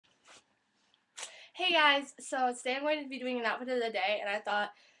Hey guys, so today I'm going to be doing an outfit of the day, and I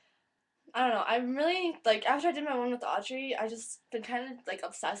thought, I don't know, I'm really, after I did my one with Audrey, I just been kind of,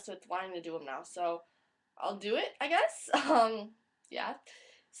 obsessed with wanting to do them now, so I'll do it, I guess. Yeah.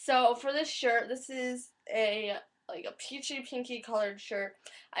 So for this shirt, this is a peachy pinky colored shirt.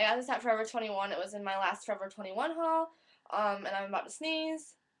 I got this at Forever 21. It was in my last Forever 21 haul, and I'm about to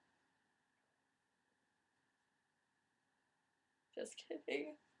sneeze. Just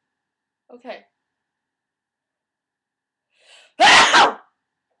kidding. Okay.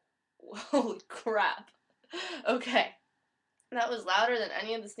 Holy crap. Okay. That was louder than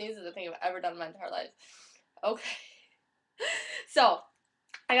any of the sneezes I think I've ever done in my entire life. Okay. So,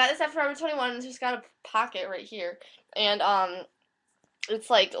 I got this at Forever 21. It's just got a pocket right here. And, it's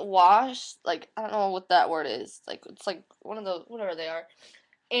like wash. I don't know what that word is. It's like one of the, whatever they are.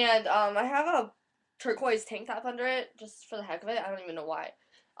 And, I have a turquoise tank top under it, just for the heck of it. I don't even know why.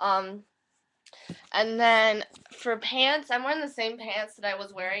 Um, and then for pants, I'm wearing the same pants that I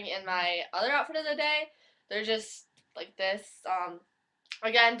was wearing in my other outfit of the day. They're just like this.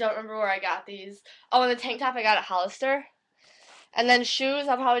 Again, don't remember where I got these. Oh, and the tank top I got at Hollister. And then shoes,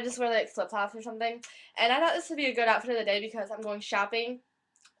 I'll probably just wear flip-flops or something. And I thought this would be a good outfit of the day because I'm going shopping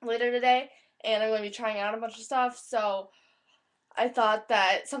later today. And I'm going to be trying out a bunch of stuff. So I thought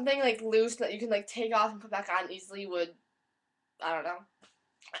that something loose that you can take off and put back on easily would, I don't know.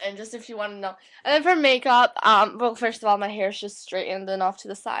 And just if you want to know. And then for makeup, well, first of all, my hair's just straightened and off to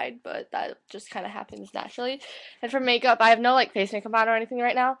the side, but that just kind of happens naturally. And for makeup, I have no face makeup on or anything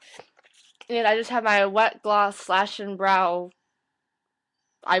right now. And I just have my wet gloss slash and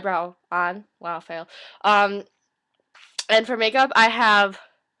eyebrow on. Wow, fail. Um, and for makeup, I have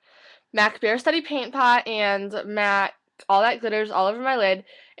MAC Bare Study Paint Pot and MAC All That Glitters all over my lid.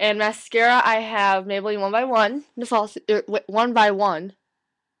 And mascara, I have Maybelline One by One. One by One.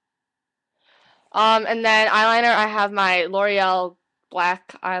 And then eyeliner, I have my L'Oreal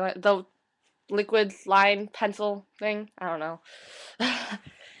black eyeliner, the liquid line pencil thing. I don't know.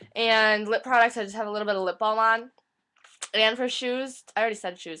 And lip products, I just have a little bit of lip balm on. And for shoes, I already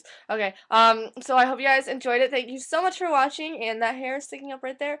said shoes. Okay, so I hope you guys enjoyed it. Thank you so much for watching, and that hair is sticking up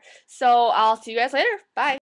right there. So I'll see you guys later. Bye.